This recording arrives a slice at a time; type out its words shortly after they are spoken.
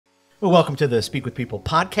Well, welcome to the Speak with People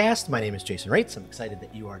podcast. My name is Jason Raitz. I'm excited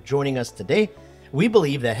that you are joining us today. We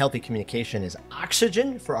believe that healthy communication is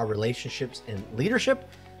oxygen for our relationships and leadership.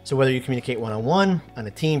 So whether you communicate one-on-one, on a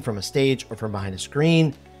team, from a stage, or from behind a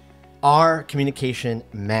screen, our communication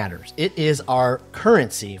matters. It is our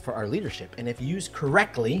currency for our leadership. And if used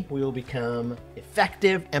correctly, we will become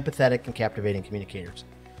effective, empathetic, and captivating communicators.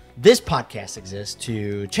 This podcast exists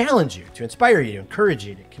to challenge you, to inspire you, to encourage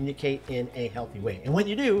you to communicate in a healthy way. And when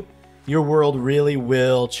you do, your world really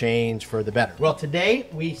will change for the better. Well, today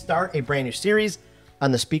we start a brand new series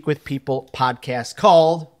on the Speak with People podcast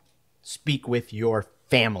called Speak with Your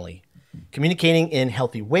Family. Communicating in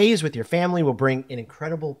healthy ways with your family will bring an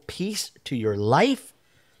incredible peace to your life.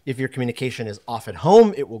 If your communication is off at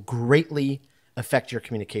home, it will greatly affect your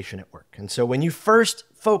communication at work. And so when you first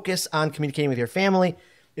focus on communicating with your family,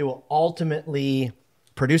 it will ultimately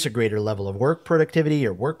produce a greater level of work productivity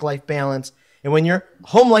or work-life balance. And when your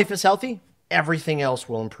home life is healthy, everything else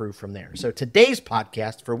will improve from there. So today's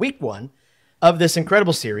podcast for week 1 of this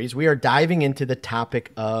incredible series, we are diving into the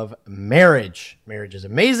topic of marriage. Marriage is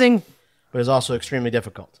amazing, but it's also extremely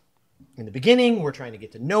difficult. In the beginning, we're trying to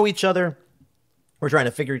get to know each other. We're trying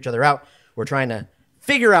to figure each other out. We're trying to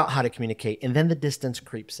figure out how to communicate, and then the distance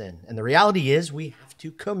creeps in. And the reality is we have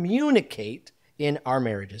to communicate in our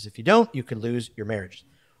marriages. If you don't, you could lose your marriage.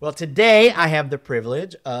 Well, today I have the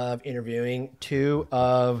privilege of interviewing 2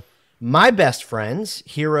 of my best friends,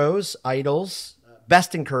 heroes, idols,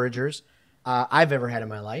 best encouragers I've ever had in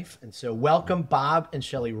my life. And so welcome Bob and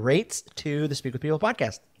Shelley Raitz to the Speak with People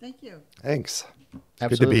podcast. Thank you. Thanks. Absolutely.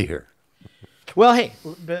 Good to be here. Well, hey,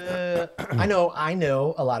 I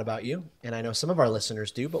know a lot about you, and I know some of our listeners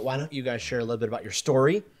do, but why don't you guys share a little bit about your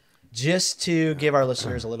story, just to give our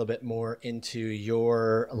listeners a little bit more into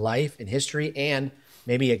your life and history, and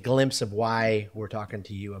maybe a glimpse of why we're talking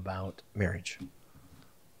to you about marriage.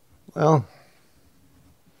 Well,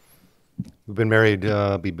 we've been married,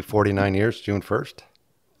 be 49 years, June 1st.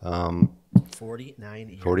 49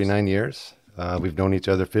 years. 49 years. We've known each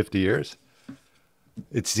other 50 years.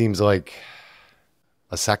 It seems like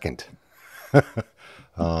a second.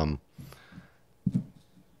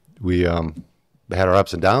 We had our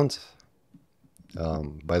ups and downs.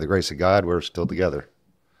 By the grace of God, we're still together.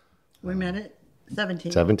 We met at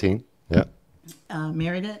 17. 17, yeah.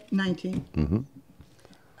 Married at 19. Mm-hmm.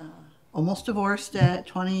 Almost divorced at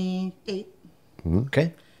 28. Mm-hmm.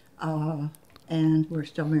 Okay. And we're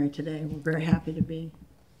still married today. We're very happy to be.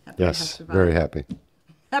 Happy Yes, to have survived. very happy.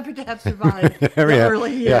 Happy to have survived the Very happy.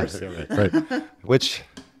 early years. Yeah, right. Which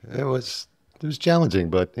it was challenging,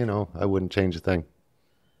 but I wouldn't change a thing.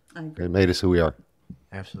 I agree. It made us who we are.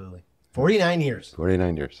 Absolutely. 49 years.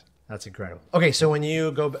 49 years. That's incredible. Okay, so when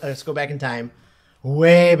you go, let's go back in time,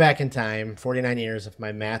 way back in time, 49 years, if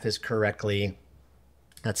my math is correctly,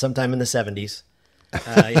 that's sometime in the 70s.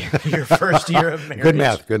 Your first year of marriage. Good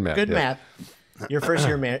math. Good yeah. math. Your first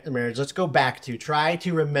year of marriage. Let's go back to try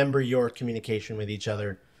to remember your communication with each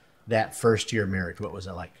other that first year of marriage. What was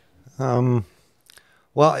it like? Well,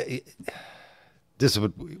 this is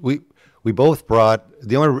we both brought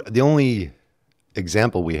the only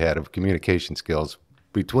example we had of communication skills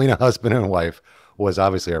between a husband and a wife was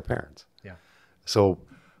obviously our parents. Yeah. So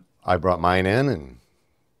I brought mine in, and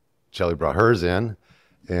Shelley brought hers in,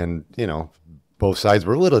 and both sides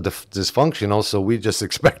were a little dysfunctional. So we just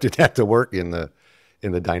expected that to work in the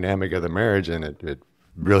dynamic of the marriage, and it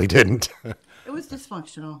really didn't. It was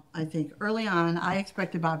dysfunctional, I think. Early on, I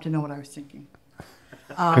expected Bob to know what I was thinking.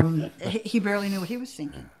 He barely knew what he was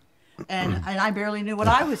thinking. And I barely knew what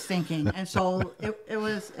I was thinking. And so it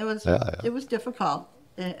was difficult.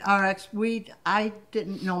 I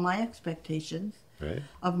didn't know my expectations Right.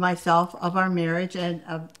 of myself, of our marriage, and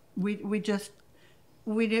we didn't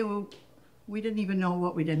even know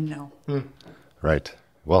what we didn't know. Right.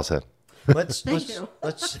 Well said. Let's you.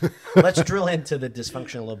 let's drill into the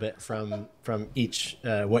dysfunction a little bit from each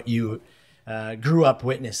what you grew up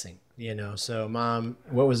witnessing. So Mom,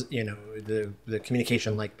 what was the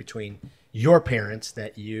communication like between your parents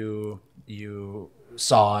that you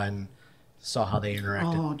saw how they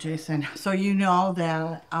interacted? Oh, Jason. So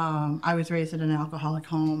that I was raised in an alcoholic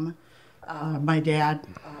home. My dad,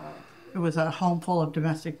 it was a home full of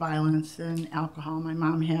domestic violence and alcohol. My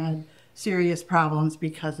mom had serious problems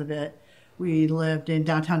because of it. We lived in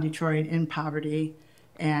downtown Detroit in poverty,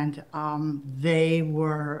 and they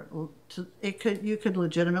were. You could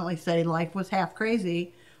legitimately say life was half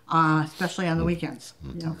crazy, especially on the weekends.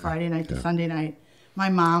 Friday night to Sunday night. My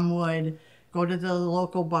mom would go to the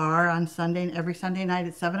local bar on every Sunday night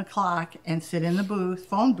at 7:00 and sit in the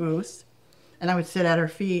phone booth, and I would sit at her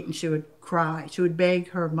feet, and she would cry. She would beg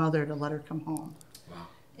her mother to let her come home. Wow.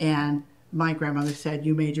 And my grandmother said,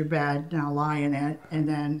 "You made your bed, now lie in it." And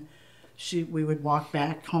then we would walk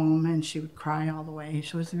back home and she would cry all the way.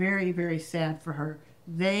 She was very, very sad for her.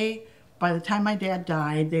 By the time my dad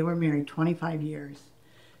died, they were married 25 years.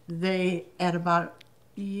 At about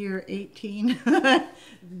year 18,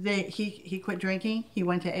 he quit drinking. He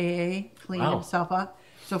went to AA, cleaned himself up.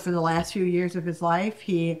 So for the last few years of his life,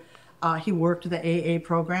 he worked the AA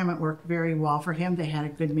program. It worked very well for him. They had a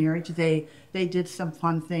good marriage. They did some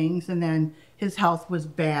fun things, and then his health was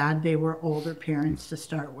bad. They were older parents to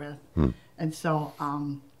start with. And so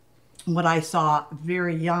what I saw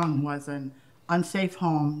very young was an unsafe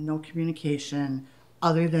home, no communication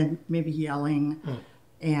other than maybe yelling.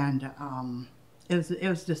 And it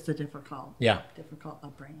was just a difficult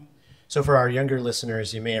upbringing. So for our younger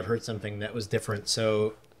listeners, you may have heard something that was different.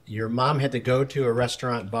 So your mom had to go to a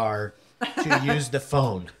restaurant bar to use the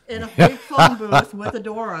phone. In a big phone booth with a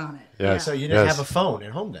door on it. Yeah. So you didn't have a phone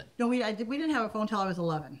at home then? No, we didn't have a phone until I was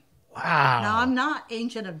 11. Wow. Now, I'm not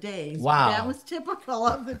ancient of days. Wow. But that was typical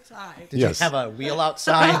of the time. Did you have a wheel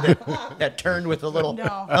outside that turned with a little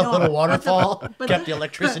little waterfall, kept the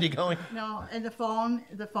electricity going? No, and the phone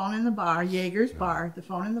in the bar, Jaeger's bar, the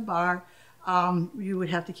phone in the bar, you would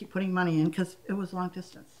have to keep putting money in because it was long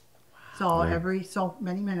distance. So every so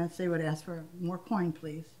many minutes they would ask for more coin,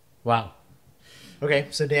 please. Wow. Okay,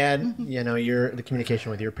 so Dad, the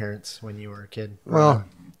communication with your parents when you were a kid. Well,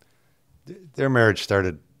 their marriage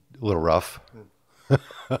started a little rough.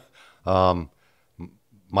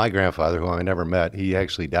 My grandfather, who I never met, he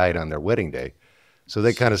actually died on their wedding day. So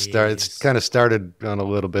they kind of started on a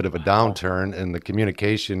little bit of a downturn, and the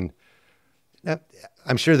communication,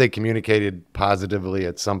 I'm sure they communicated positively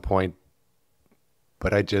at some point,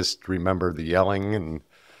 but I just remember the yelling and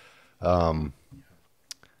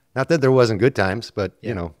not that there wasn't good times, but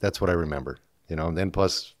that's what I remember. And then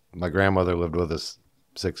plus my grandmother lived with us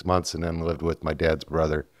 6 months and then lived with my dad's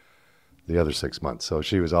brother the other 6 months. So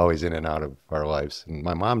she was always in and out of our lives. And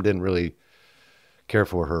my mom didn't really care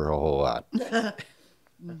for her a whole lot. I'm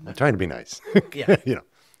trying to be nice.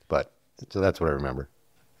 But so that's what I remember.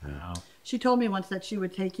 Wow. She told me once that she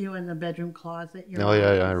would take you in the bedroom closet.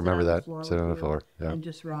 I remember that. Sit on the floor. Yeah. And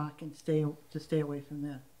just rock and stay away from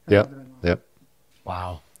the mother-in-law. Yep.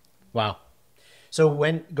 Wow. So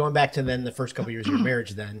going back to then the first couple of years of your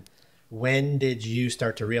marriage then, when did you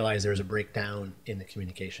start to realize there was a breakdown in the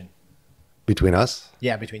communication? Between us?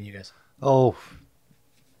 Yeah, between you guys. Oh,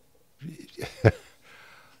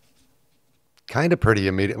 kind of pretty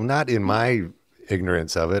immediate. Not in my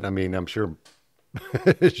ignorance of it. I mean, I'm sure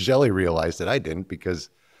Shelley realized it. I didn't because,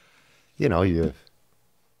 you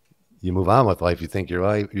move on with life. You think you're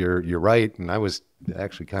right. You're right. And I was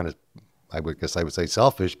actually kind of, I would say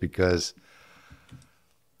selfish because,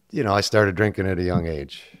 I started drinking at a young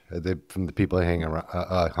age from the people I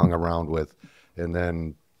hung around with. And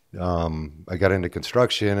then I got into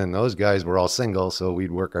construction and those guys were all single. So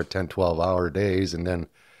we'd work our 10, 12-hour days and then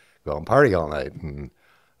go and party all night. And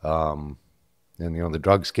the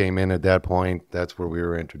drugs came in at that point. That's where we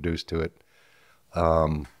were introduced to it.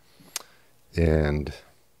 And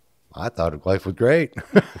I thought life was great,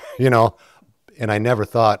 and I never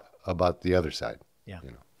thought about the other side. Yeah.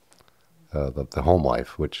 The home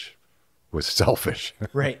life, which was selfish.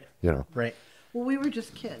 Right. Right. Well, we were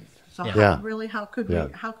just kids. So how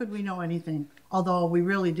could we know anything? Although we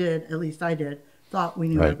really did, at least I did, thought we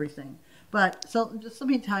knew everything. But so just let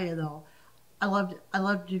me tell you though, I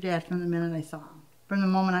loved your dad from the minute I saw him, from the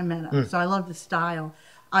moment I met him. So I loved his style.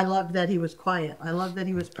 I loved that he was quiet. I loved that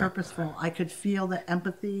he was purposeful. I could feel the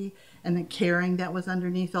empathy and the caring that was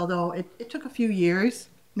underneath, although it took a few years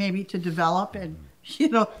maybe to develop and,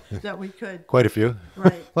 that we could. Quite a few.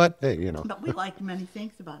 Right. But, hey, But we liked many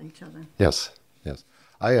things about each other. Yes.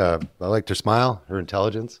 I liked her smile, her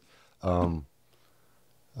intelligence.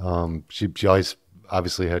 She always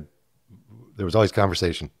obviously there was always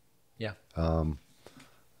conversation. Yeah.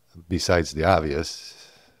 Besides the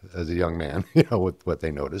obvious, as a young man, with what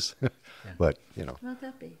they notice. Yeah. But, Not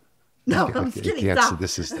that big. No, I'm just kidding.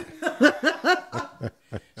 This is.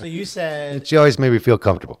 So you said. She always made me feel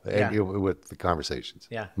comfortable with the conversations.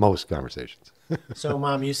 Yeah. Most conversations. So,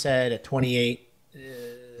 Mom, you said at 28,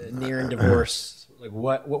 nearing divorce, like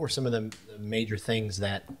what were some of the major things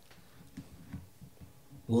that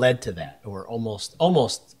led to that or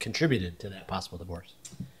almost contributed to that possible divorce?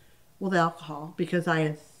 Well, the alcohol, because I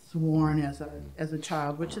had sworn as a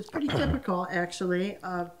child, which is pretty typical actually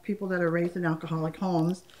of people that are raised in alcoholic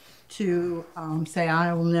homes, to say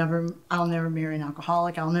I'll never marry an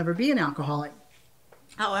alcoholic, I'll never be an alcoholic.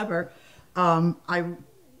 However,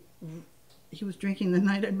 he was drinking the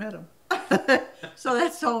night I met him. So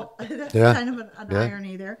that's Yeah. kind of an Yeah.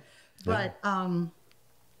 irony there. But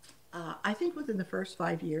I think within the first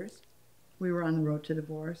 5 years, we were on the road to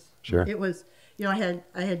divorce. Sure. It was, I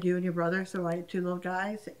had you and your brother, so I had two little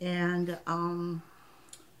guys, and I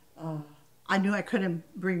knew I couldn't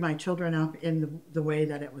bring my children up in the way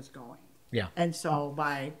that it was going. Yeah. And so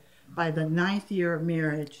by the 9th year of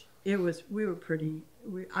marriage, I was pretty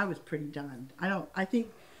done.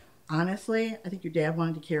 Honestly, I think your dad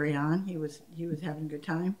wanted to carry on. He was having a good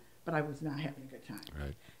time, but I was not having a good time.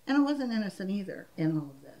 Right. And I wasn't innocent either in all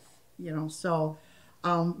of this, So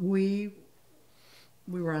we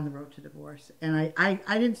were on the road to divorce, and I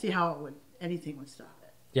didn't see how anything would stop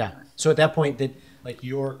it. Yeah. So at that point, did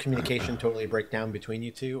your communication totally break down between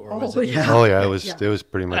you two, or was it? Yeah. Oh yeah, it was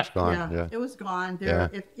pretty much gone. Yeah, Yeah. it was gone. Yeah.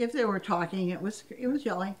 If they were talking, it was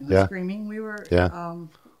yelling, it was Yeah. screaming. We were Yeah.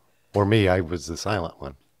 Or me, I was the silent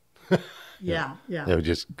one. yeah. You know,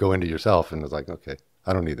 just go into yourself, and it's like, okay,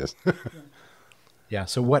 I don't need this. Yeah.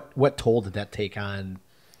 So what toll did that take on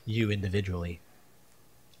you individually?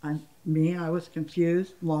 I was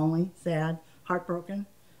confused, lonely, sad, heartbroken.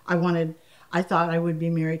 I thought I would be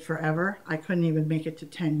married forever. I couldn't even make it to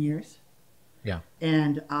 10 years. Yeah.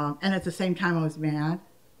 And at the same time, I was mad,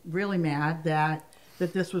 really mad that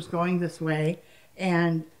this was going this way.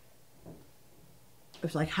 And it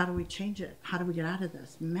was like, how do we change it? How do we get out of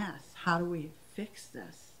this mess? How do we fix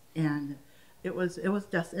this? And it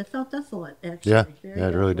felt desolate, actually. Yeah, Very yeah,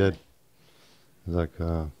 it really desolate. did. It was like,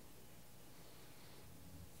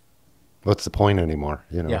 what's the point anymore?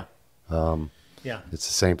 Yeah. Yeah. It's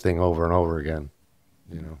the same thing over and over again.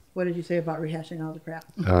 What did you say about rehashing all the crap?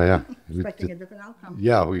 Oh yeah. Expecting a different outcome.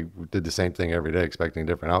 Yeah, we did the same thing every day, expecting a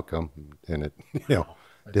different outcome, and it,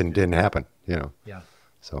 didn't happen. Yeah.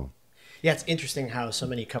 So. Yeah, it's interesting how so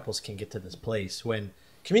many couples can get to this place when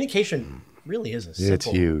communication really is a simple. It's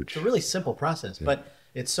huge. It's a really simple process, but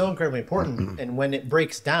it's so incredibly important. And when it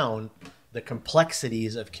breaks down, the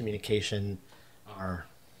complexities of communication are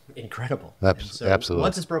incredible. And so Absolutely.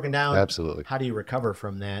 Once it's broken down, Absolutely. how do you recover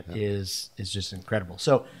from that is just incredible.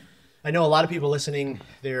 So I know a lot of people listening,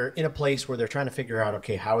 they're in a place where they're trying to figure out,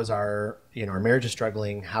 okay, how is our marriage is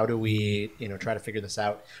struggling? How do we, try to figure this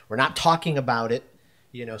out? We're not talking about it.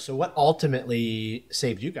 So what ultimately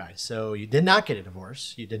saved you guys? So you did not get a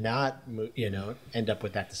divorce. You did not, end up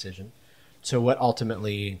with that decision. So what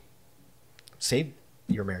ultimately saved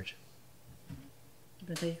your marriage?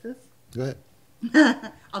 Can I take this? Go ahead.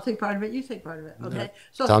 I'll take part of it. You take part of it. Okay.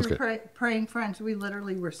 So Sounds through good. praying friends, we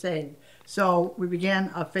literally were saved. So we began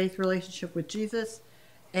a faith relationship with Jesus,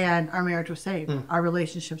 and our marriage was saved. Our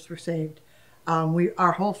relationships were saved.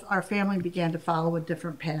 Our family began to follow a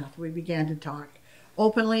different path. We began to talk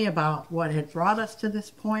openly about what had brought us to this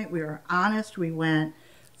point. We were honest. We went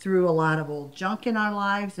through a lot of old junk in our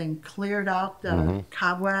lives and cleared out the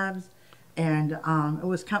cobwebs. And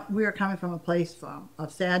we were coming from a place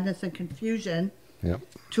of sadness and confusion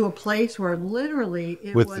to a place where literally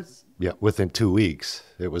within 2 weeks,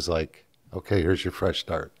 it was like, okay, here's your fresh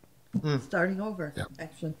start. Starting over, Yep.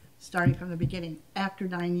 actually, starting from the beginning after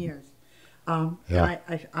 9 years. And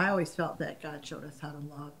I always felt that God showed us how to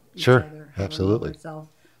love each Sure, other, how absolutely. to love ourselves,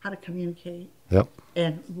 how to communicate, Yep.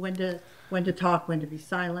 and when to talk, when to be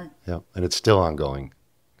silent. Yep. And it's still ongoing.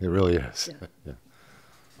 It really is. Yeah. Yeah.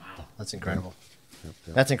 Wow, that's incredible.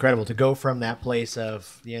 That's incredible to go from that place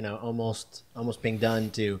of almost being done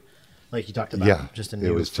to, like you talked about, just a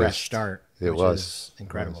new fresh start. It which was is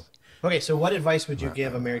incredible. Okay, so what advice would you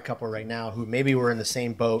give a married couple right now who maybe were in the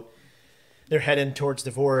same boat? They're heading towards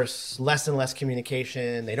divorce, less and less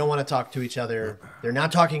communication. They don't want to talk to each other. They're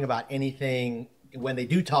not talking about anything. When they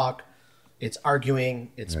do talk, it's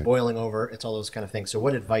arguing, it's boiling over, it's all those kind of things. So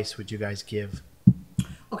what advice would you guys give?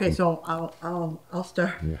 Okay, so I'll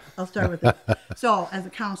start. I'll start with it. So as a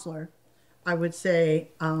counselor, I would say,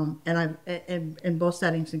 and I've in both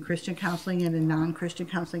settings, in Christian counseling and in non-Christian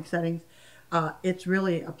counseling settings, it's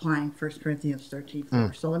really applying 1 Corinthians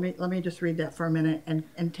 13:4. So let me just read that for a minute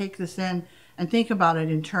and take this in and think about it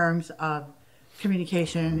in terms of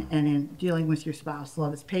communication and in dealing with your spouse.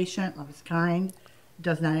 Love is patient, love is kind, it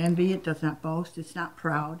does not envy, it does not boast, it's not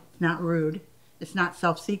proud, it's not rude, it's not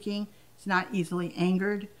self-seeking, it's not easily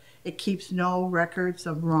angered, it keeps no records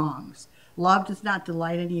of wrongs. Love does not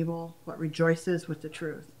delight in evil, but rejoices with the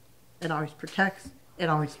truth. It always protects, it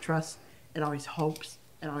always trusts, it always hopes,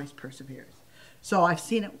 it always perseveres. So I've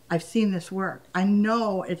seen this work. I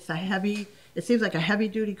know it seems like a heavy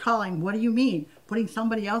duty calling. What do you mean? Putting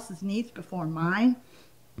somebody else's needs before mine?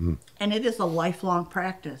 And it is a lifelong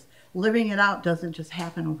practice. Living it out doesn't just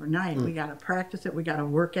happen overnight. We got to practice it. We got to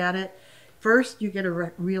work at it. First, you get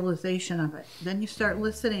a realization of it. Then you start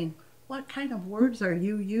listening. what kind of words are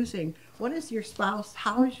you using? What is your spouse,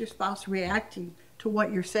 how is your spouse reacting to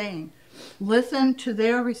what you're saying? Listen to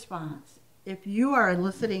their response. If you are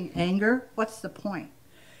eliciting anger, what's the point?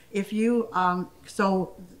 If you,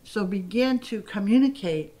 so begin to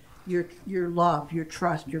communicate your love, your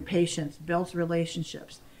trust, your patience, builds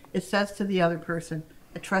relationships. It says to the other person,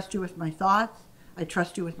 I trust you with my thoughts. I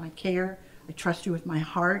trust you with my care. I trust you with my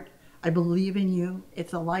heart. I believe in you.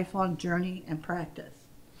 It's a lifelong journey and practice.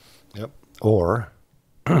 Yep. Or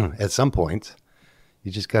at some point,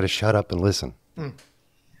 you just got to shut up and listen.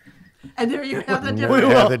 And there you have the You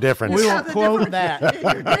difference. have the difference. We will quote that.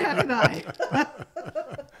 Your dad and I.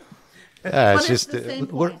 Yeah, But it's just the same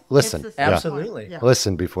we're- point. listen. It's the same Yeah. Absolutely. point. Yeah.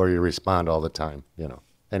 Listen before you respond all the time. Anyways,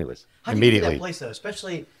 How do you get to immediately. that place though?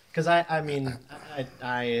 Especially because I mean,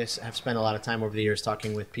 I have spent a lot of time over the years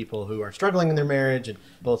talking with people who are struggling in their marriage, and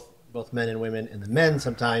both men and women. And the men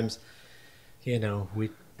sometimes,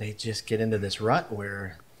 they just get into this rut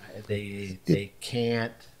where they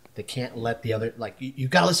can't let the other, like, you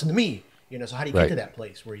got to listen to me. So how do you get Right. to that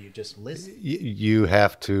place where you just listen? You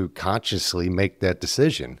have to consciously make that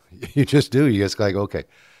decision. You just do. You just like, okay,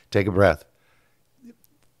 take a breath.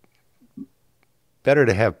 Better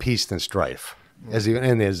to have peace than strife. As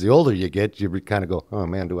the older you get, you kind of go, oh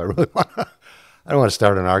man, do I really want to? I don't want to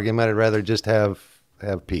start an argument. I'd rather just have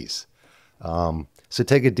peace. So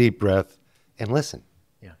take a deep breath and listen.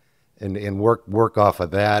 Yeah. And work off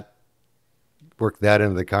of that. Work that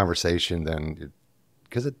into the conversation. Then,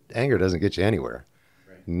 because anger doesn't get you anywhere.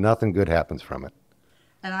 Right. Nothing good happens from it.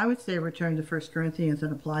 And I would say return to 1 Corinthians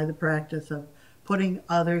and apply the practice of putting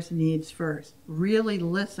others' needs first. Really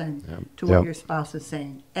listen to what your spouse is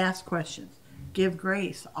saying. Ask questions. Give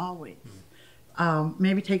grace always.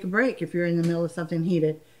 Maybe take a break if you're in the middle of something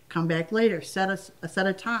heated. Come back later. Set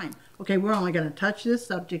a time. Okay, we're only going to touch this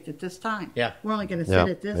subject at this time. Yeah. We're only going to sit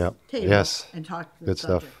at this table Yes. and talk to Good this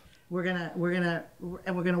subject. stuff. We're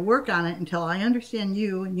gonna work on it until I understand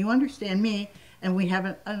you and you understand me, and we have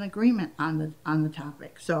an agreement on the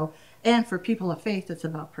topic. So, and for people of faith, it's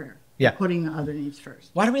about prayer. Yeah. Putting the other needs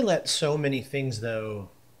first. Why do we let so many things,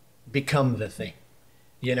 though, become the thing?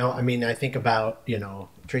 I mean, I think about,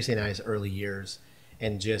 Tracy and I's early years,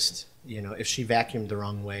 and just, if she vacuumed the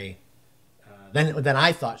wrong way, then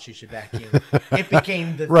I thought she should vacuum. It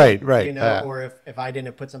became the thing. Right. Or if I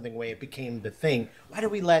didn't put something away, it became the thing. Why do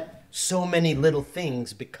we let so many little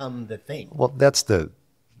things become the thing? Well, that's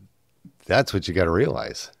what you got to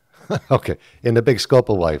realize. Okay, in the big scope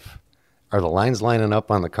of life, are the lines lining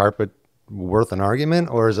up on the carpet worth an argument,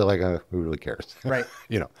 or is it like who really cares? Right.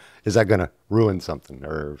 Is that going to ruin something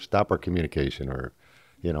or stop our communication, or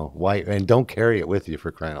why? And don't carry it with you,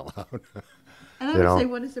 for crying out loud. And I would say,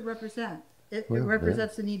 what does it represent? It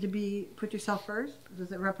represents the need to put yourself first.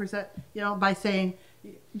 Does it represent, by saying,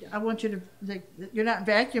 I want you to, you're not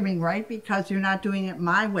vacuuming, right? Because you're not doing it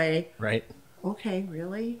my way. Right. Okay,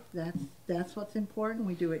 really? That's what's important.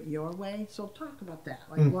 We do it your way. So talk about that.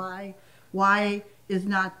 Like why is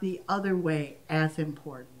not the other way as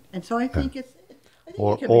important? And so I think it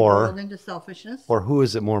can be boiled into selfishness. Or who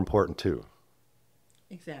is it more important to?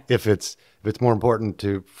 Exactly. If it's more important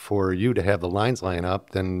for you to have the lines line up,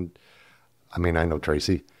 then, I mean, I know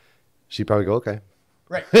Tracy, she'd probably go, okay,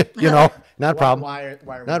 Right. not a problem. Why are we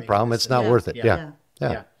Not a making problem. this It's not thing? worth it. Yeah.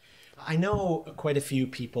 Yeah. I know quite a few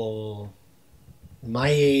people my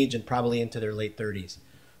age and probably into their late 30s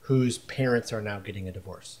whose parents are now getting a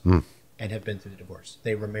divorce and have been through the divorce.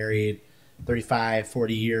 They were married 35,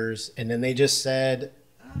 40 years, and then they just said,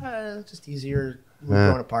 it's just easier, we're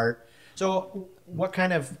growing apart. So what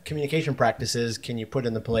kind of communication practices can you put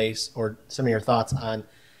into place, or some of your thoughts on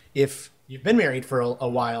if you've been married for a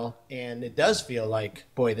while and it does feel like,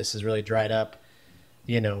 boy, this is really dried up,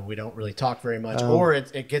 we don't really talk very much, or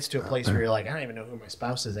it gets to a place where you're like, I don't even know who my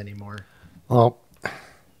spouse is anymore. Well,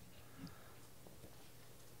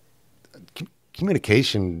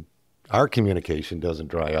 our communication doesn't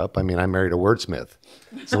dry up. I mean, I married a wordsmith.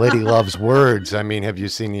 This lady loves words. I mean, have you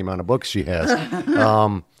seen the amount of books she has?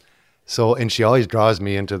 And she always draws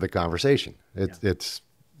me into the conversation. It's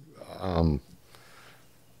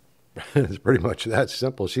pretty much that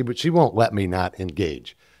simple. She won't let me not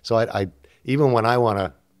engage. So I even when I want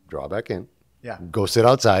to draw back in, go sit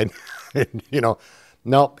outside, and,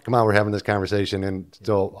 no, come on, we're having this conversation. And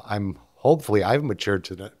so hopefully I've matured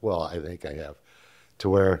to that. Well, I think I have, to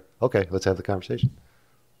where, okay, let's have the conversation.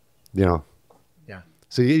 Yeah.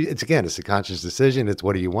 So it's a conscious decision. It's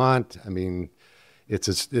what do you want? I mean,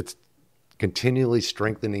 it's continually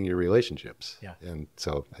strengthening your relationships. Yeah. And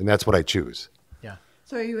that's what I choose. Yeah.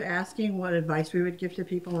 So are you asking what advice we would give to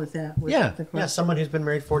people? Is that the question? Yeah. Someone who's been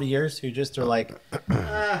married 40 years who just are like,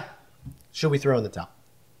 Should we throw in the towel?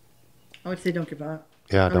 I would say don't give up.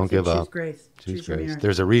 Yeah, I would don't say give choose up. grace. Choose your grace. marriage.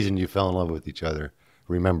 There's a reason you fell in love with each other.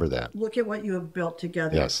 Remember that. Look at what you have built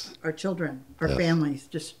together. Yes. Our children, our Yes. families.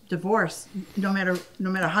 Just divorce. No matter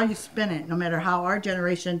how you spin it, no matter how our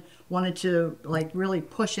generation wanted to like really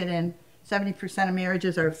push it in. 70% of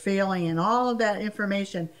marriages are failing, and all of that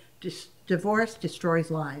information. Divorce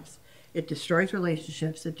destroys lives. It destroys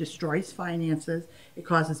relationships. It destroys finances. It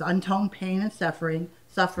causes untold pain and suffering.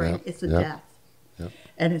 Yep. It's a Yep. death, Yep.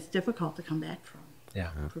 and it's difficult to come back from.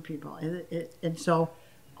 Yeah. For people. And so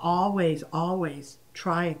always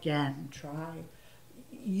try again. Try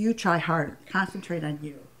harder. Concentrate on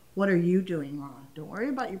you. What are you doing wrong? Don't worry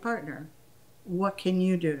about your partner. What can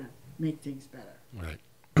you do to make things better? Right.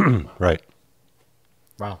 Right.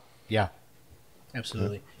 Wow. Yeah.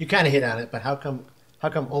 Absolutely. You kind of hit on it, but how come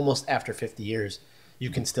almost after 50 years you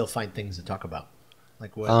can still find things to talk about?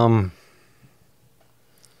 Like what?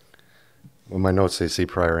 Well, my notes say see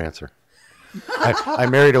prior answer. I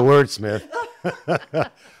married a wordsmith.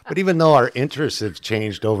 But even though our interests have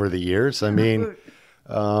changed over the years, I mean,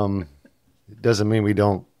 it doesn't mean we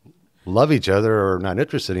don't love each other or not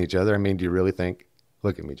interested in each other. I mean, do you really think,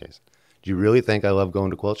 look at me, Jason, do you really think I love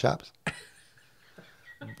going to quilt shops?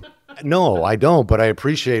 No, I don't, but I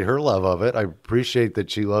appreciate her love of it. I appreciate that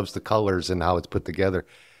she loves the colors and how it's put together.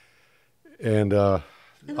 And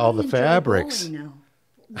all the fabrics. Now.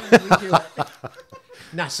 When we do it.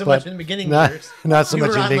 Not so much in the beginning years. Not so You much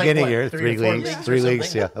were in on, the like, beginning what, years. 3 to 4 leagues or 3 leagues,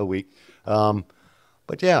 something? yeah, a week.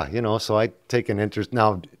 But yeah, you know, so I take an interest.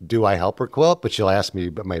 Now, do I help her quilt? But she'll ask me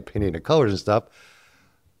about my opinion of colors and stuff.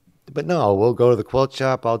 But no, we'll go to the quilt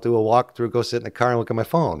shop. I'll do a walkthrough, go sit in the car and look at my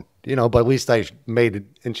phone. You know, but at least I made it,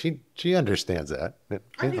 and she understands that.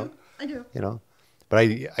 I do. You know, but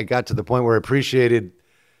I got to the point where I appreciated,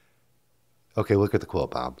 okay, look at the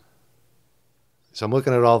quilt, Bob. So I'm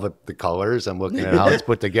looking at all the colors. I'm looking at how it's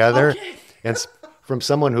put together. Okay. And from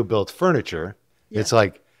someone who built furniture, it's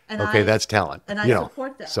like, And okay, I- that's talent. And I you know,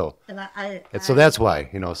 support that. So, and so that's why,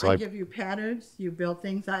 you know, so I give you patterns. You build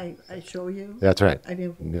things. I show you. that's right. I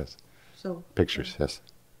do. Yes. So Pictures. Yes.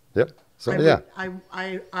 Yep. So, I,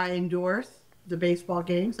 yeah. I endorse the baseball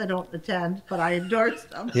games. I don't attend, but I endorse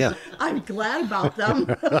them. Yeah. I'm glad about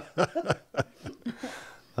them.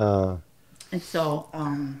 And so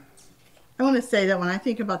I want to say that when I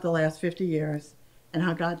think about the last 50 years and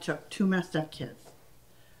how God took 2 messed up kids,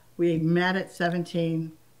 we met at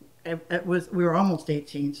 17. We were almost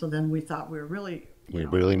 18, so then we thought we were really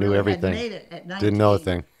really knew everything. Had made it at 19. Didn't know a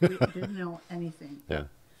thing. We didn't know anything. Yeah.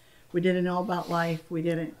 We didn't know about life. We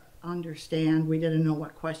didn't understand. We didn't know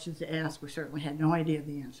what questions to ask. We certainly had no idea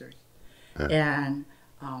the answers. Yeah. And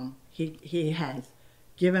he has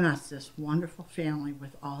given us this wonderful family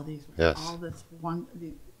with all these, Yes. all this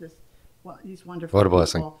these wonderful What a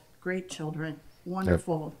blessing. people, great children,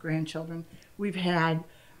 wonderful grandchildren. We've had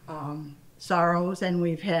sorrows, and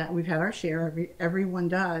we've had our share. Everyone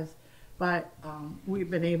does, but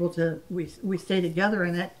we've been able to we stay together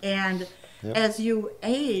in it. And as you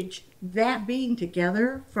age, that being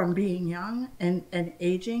together from being young and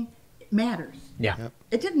aging, it matters. Yeah. Yep.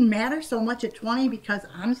 It didn't matter so much at 20 because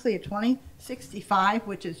honestly at 20, 65,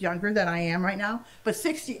 which is younger than I am right now, but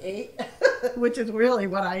 68, which is really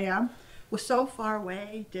what I am, was so far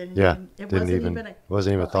away. It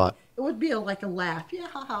wasn't even a thought. It would be like a laugh. Yeah,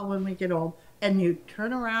 haha, when we get old. And you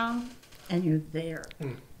turn around and you're there.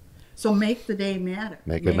 So make the day matter.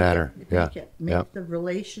 Make it matter. Make the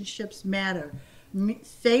relationships matter.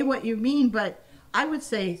 Say what you mean, but I would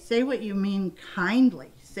say what you mean kindly.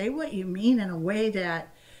 Say what you mean in a way that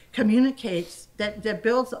communicates, that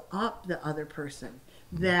builds up the other person,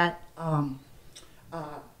 that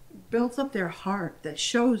builds up their heart, that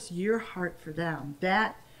shows your heart for them.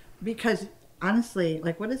 That, because honestly,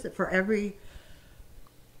 like, what is it, for every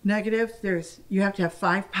negative, you have to have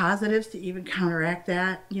 5 positives to even counteract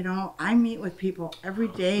that. You know, I meet with people every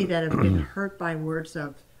day that have been hurt by words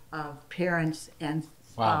of parents and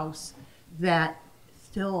spouse. Wow. That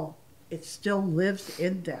it still lives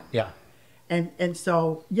in them. Yeah. And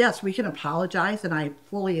so, yes, we can apologize, and I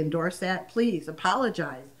fully endorse that. Please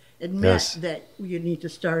apologize. Admit that you need to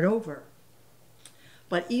start over.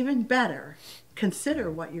 But even better,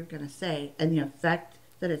 consider what you're going to say and the effect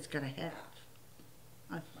that it's going to have.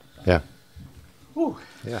 Yeah. Whew.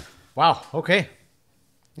 Yeah. Wow. Okay.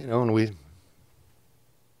 You know, and we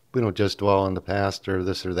don't just dwell on the past or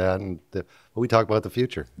this or that, but we talk about the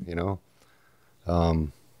future. You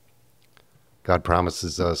know, God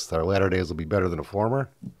promises us that our latter days will be better than the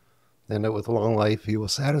former, and that with long life He will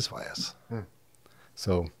satisfy us.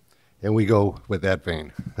 So, and we go with that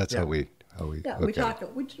vein. That's how we Yeah, look we at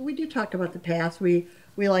it. we do talk about the past. We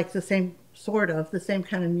we like the same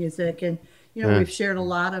kind of music. And, you know, we've shared a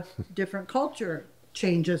lot of different culture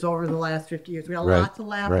changes over the last 50 years. We got a lot to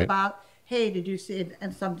laugh about. Hey, did you see it?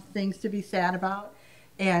 And some things to be sad about.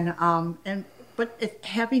 But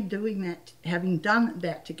having done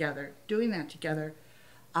that together,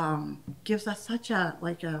 gives us such a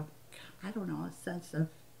sense of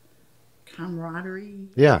camaraderie.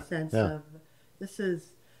 Yeah. A sense of this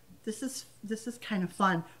is kind of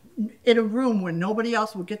fun. In a room where nobody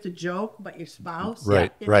else will get the joke but your spouse.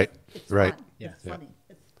 Right. It's Right. Fun. Yeah. It's funny.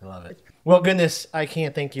 I love it. Well, goodness, I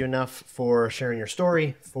can't thank you enough for sharing your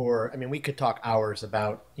story. We could talk hours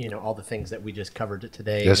about, all the things that we just covered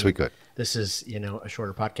today. Yes, we could. This is, a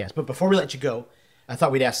shorter podcast. But before we let you go, I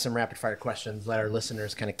thought we'd ask some rapid fire questions, let our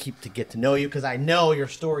listeners kind of get to know you, because I know your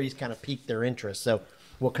stories kind of piqued their interest. So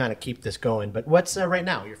we'll kind of keep this going. But what's right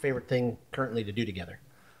now your favorite thing currently to do together?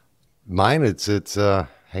 Mine, it's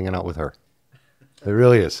hanging out with her. It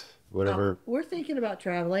really is. Whatever. We're thinking about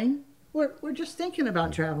traveling. We're just thinking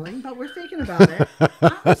about traveling, but we're thinking about it.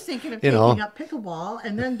 I was thinking of taking up pickleball,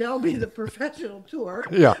 and then there'll be the professional tour.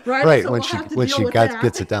 Yeah, right. So when we'll she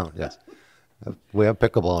gets it down, yes. We have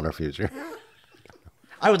pickleball in our future.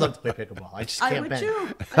 I would love to play pickleball. I just can't. I would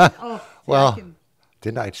bend. too.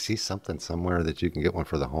 Didn't I see something somewhere that you can get one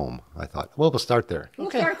for the home? I thought, we'll start there. We'll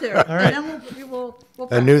start there. All right. And then we'll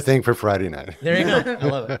A new thing for Friday night. There you go.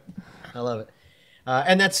 I love it.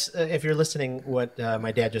 And that's, if you're listening, what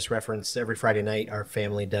my dad just referenced. Every Friday night, our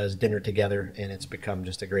family does dinner together, and it's become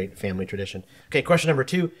just a great family tradition. Okay, question number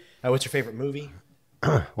 2. What's your favorite movie?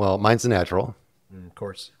 Well, mine's The Natural. Of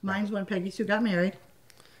course. Mine's When Peggy Sue Got Married.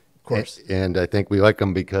 Of course. And I think we like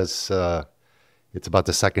them because it's about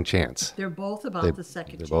the second chance. They're both about the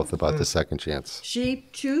second chance. They're both about the second chance. She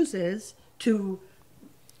chooses to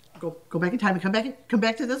go back in time and come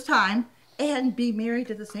back to this time and be married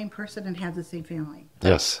to the same person and have the same family.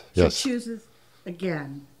 Yes. She chooses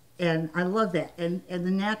again. And I love that. And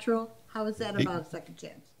The Natural, how is that about a second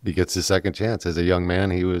chance? He gets a second chance. As a young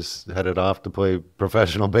man, he was headed off to play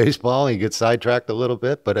professional baseball. He gets sidetracked a little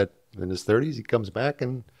bit, but in his 30s, he comes back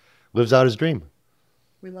and lives out his dream.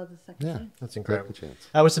 We love the second chance. That's incredible. Second chance.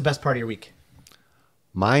 What's the best part of your week?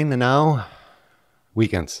 Mine now,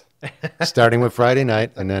 weekends. Starting with Friday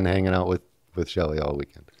night and then hanging out with Shelley all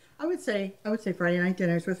weekend. I would say Friday night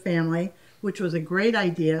dinners with family, which was a great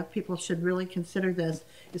idea. People should really consider this,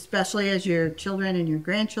 especially as your children and your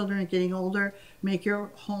grandchildren are getting older. Make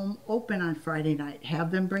your home open on Friday night.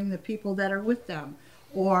 Have them bring the people that are with them,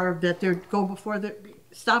 or that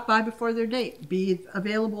stop by before their date. Be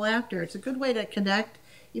available after. It's a good way to connect.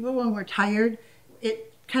 Even when we're tired,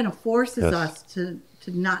 it kind of forces us to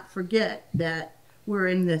not forget that we're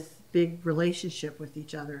in this big relationship with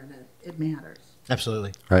each other and that it matters.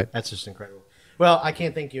 Absolutely. Right. That's just incredible. Well, I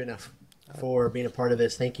can't thank you enough for being a part of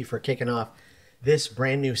this. Thank you for kicking off this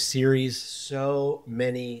brand new series. So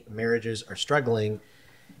many marriages are struggling,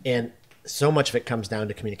 and so much of it comes down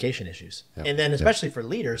to communication issues. Yep. And then especially for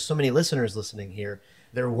leaders, so many listeners listening here,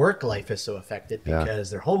 their work life is so affected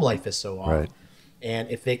because their home life is so off. Right. And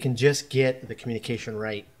if they can just get the communication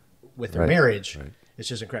right with their marriage, it's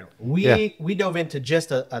just incredible. We dove into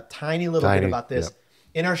just a tiny little bit about this. Yep.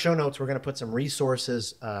 In our show notes, we're going to put some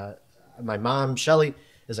resources. My mom, Shelley,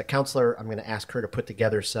 is a counselor. I'm going to ask her to put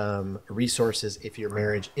together some resources if your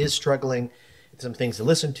marriage is struggling, some things to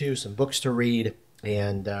listen to, some books to read,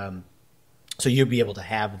 and so you'll be able to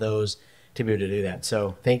have those to be able to do that.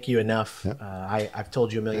 So thank you enough. Yep. I've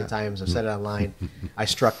told you a million times. I've said it online. I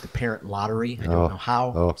struck the parent lottery. I don't know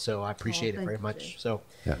how, so I appreciate it very much. So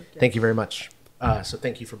thank you very much. So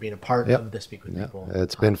thank you for being a part of the Speak With People.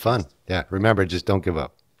 It's been fun. Yeah. Remember, just don't give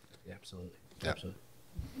up. Yeah, absolutely. Absolutely.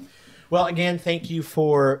 Well, again, thank you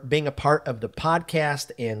for being a part of the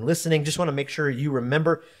podcast and listening. Just want to make sure you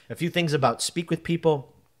remember a few things about Speak With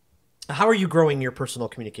People. How are you growing your personal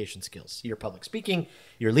communication skills, your public speaking,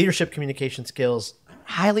 your leadership communication skills? I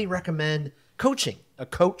highly recommend coaching. A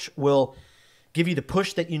coach will give you the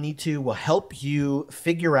push that you need to, will help you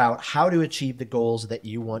figure out how to achieve the goals that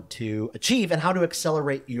you want to achieve and how to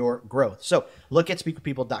accelerate your growth. So look at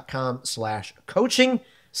speakwithpeople.com/coaching.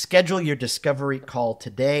 Schedule your discovery call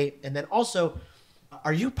today. And then also,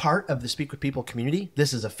 are you part of the Speak With People community?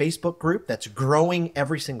 This is a Facebook group that's growing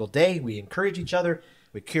every single day. We encourage each other.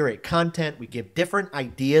 We curate content. We give different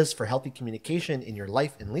ideas for healthy communication in your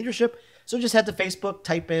life and leadership. So just head to Facebook,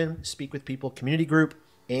 type in Speak With People community group,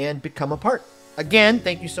 and become a part. Again,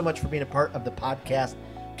 thank you so much for being a part of the podcast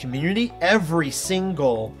community. Every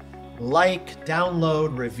single like,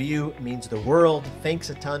 download, review means the world. Thanks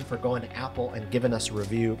a ton for going to Apple and giving us a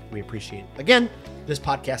review. We appreciate it. Again, this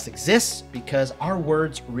podcast exists because our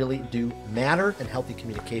words really do matter, and healthy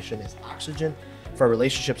communication is oxygen for our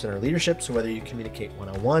relationships and our leadership. So whether you communicate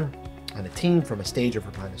one-on-one, on a team, from a stage, or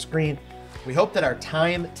from behind a screen, we hope that our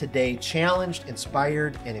time today challenged,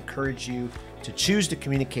 inspired, and encouraged you to choose to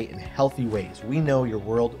communicate in healthy ways. We know your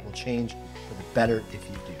world will change for the better if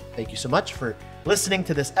you do. Thank you so much for listening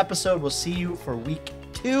to this episode. We'll see you for week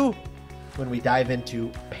 2 when we dive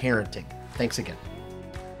into parenting. Thanks again.